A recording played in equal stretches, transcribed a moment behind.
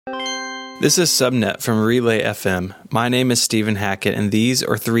This is Subnet from Relay FM. My name is Stephen Hackett, and these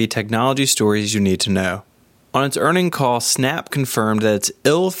are 3 technology stories you need to know. On its earnings call, Snap confirmed that its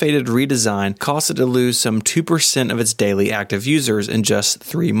ill-fated redesign caused it to lose some 2% of its daily active users in just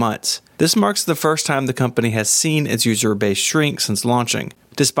 3 months. This marks the first time the company has seen its user base shrink since launching.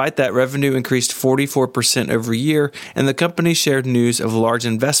 Despite that, revenue increased 44% over year, and the company shared news of large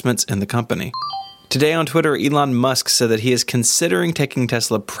investments in the company. Today on Twitter, Elon Musk said that he is considering taking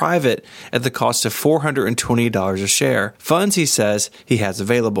Tesla private at the cost of $420 a share, funds he says he has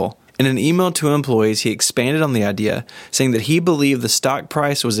available. In an email to employees, he expanded on the idea, saying that he believed the stock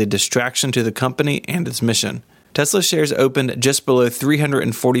price was a distraction to the company and its mission. Tesla shares opened just below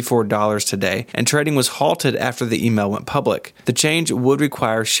 $344 today, and trading was halted after the email went public. The change would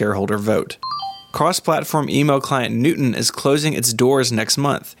require shareholder vote. Cross-platform email client Newton is closing its doors next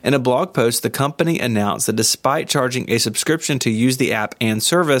month. In a blog post, the company announced that despite charging a subscription to use the app and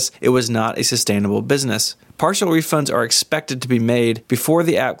service, it was not a sustainable business. Partial refunds are expected to be made before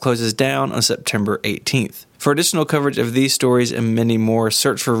the app closes down on September 18th. For additional coverage of these stories and many more,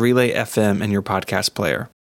 search for Relay FM in your podcast player.